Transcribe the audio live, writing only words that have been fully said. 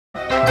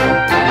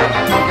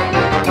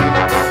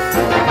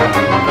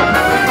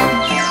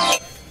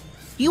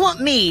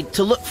want me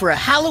to look for a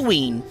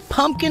Halloween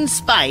pumpkin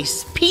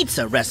spice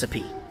pizza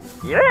recipe.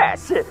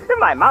 Yes,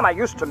 my mama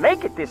used to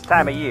make it this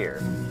time of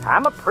year.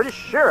 I'm pretty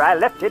sure I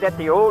left it at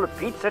the old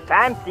Pizza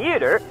Time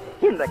Theater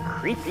in the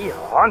creepy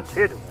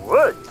haunted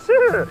woods.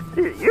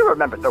 You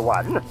remember the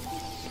one.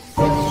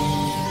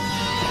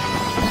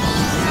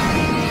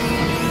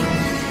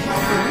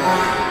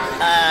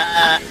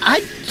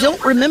 I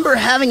don't remember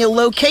having a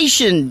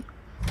location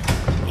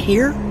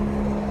here.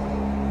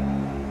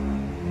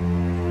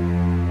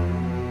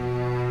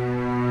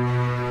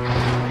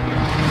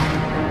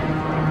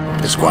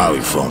 Pasquale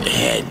phoned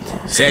ahead.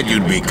 Said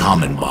you'd be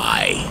coming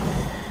by.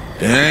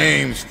 The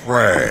name's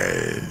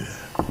Fred.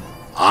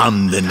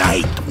 I'm the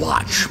night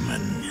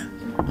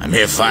watchman. I'm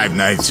here 5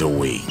 nights a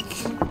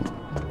week.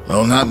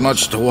 Well, not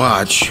much to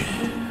watch.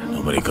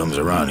 Nobody comes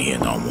around here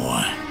no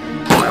more.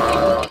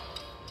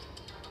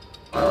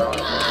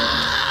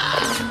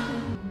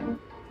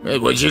 Hey,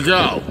 where'd you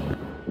go?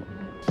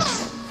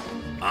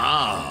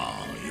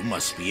 Oh, you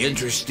must be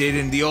interested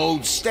in the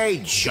old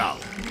stage show.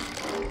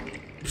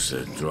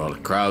 Said draw the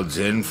crowds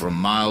in from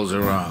miles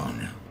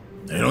around.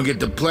 They don't get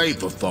to play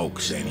for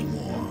folks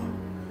anymore.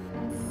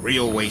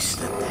 Real waste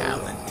of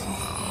talent.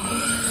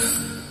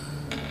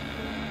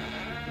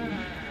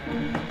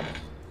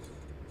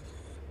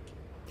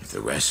 If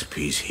the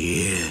recipe's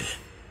here,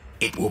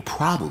 it will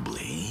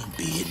probably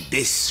be in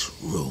this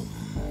room.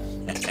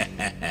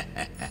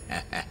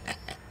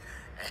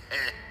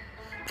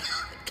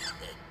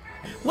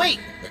 Wait,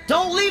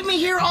 don't leave me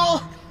here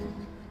all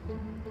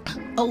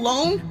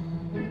alone.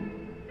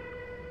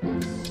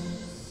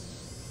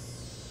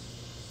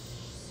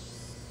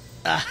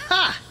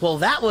 Aha! Well,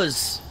 that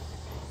was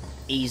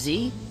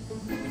easy.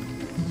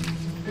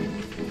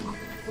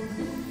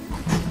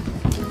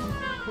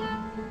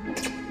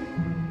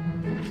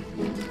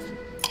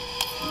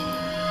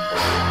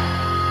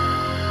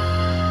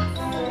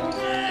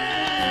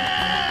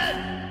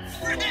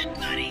 Fred,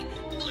 buddy,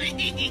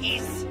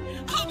 please!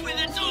 Open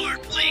the door,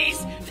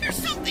 please! There's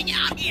something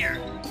out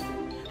here!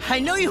 I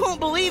know you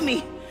won't believe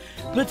me,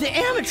 but the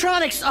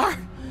animatronics are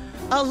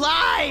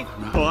alive!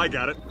 Oh, I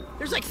got it.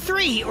 There's like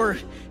 3 or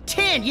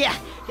 10, yeah.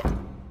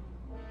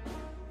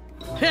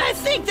 I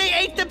think they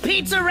ate the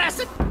pizza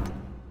recipe.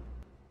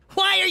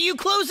 Why are you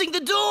closing the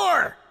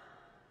door?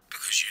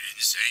 Because you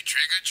didn't say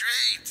trick or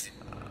treat.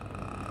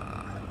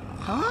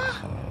 Huh?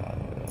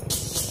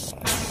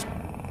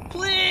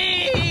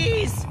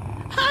 Please!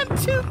 I'm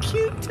too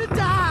cute to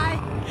die.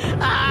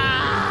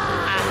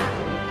 Ah!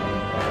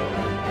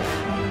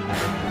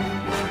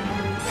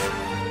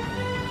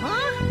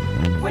 Huh?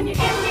 When you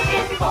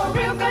get in for a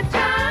real good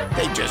time.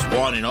 They just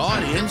want an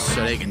audience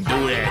so they can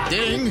do their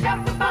thing.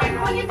 Jump the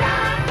fun when you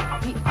die.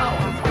 He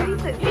always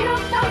squeezes it. He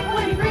don't stop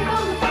when he brings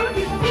on the food.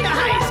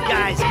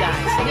 Guys,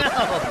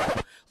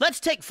 no. Let's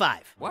take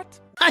 5. What?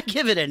 I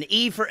give it an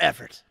E for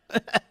effort.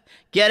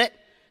 Get it?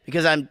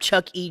 Because I'm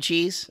Chuck E.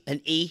 Cheese,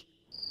 an E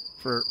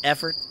for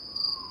effort.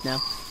 No?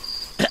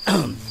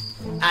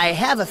 I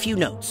have a few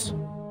notes.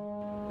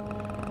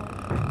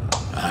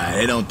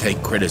 They don't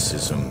take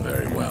criticism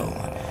very well.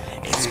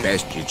 It's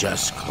best you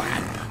just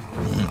clap.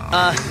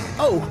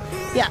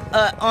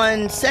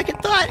 On second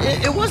thought,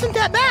 it wasn't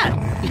that bad.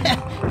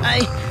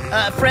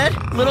 Yeah, Fred,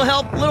 little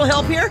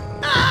help here?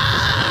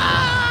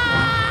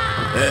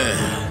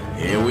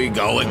 Here we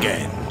go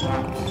again.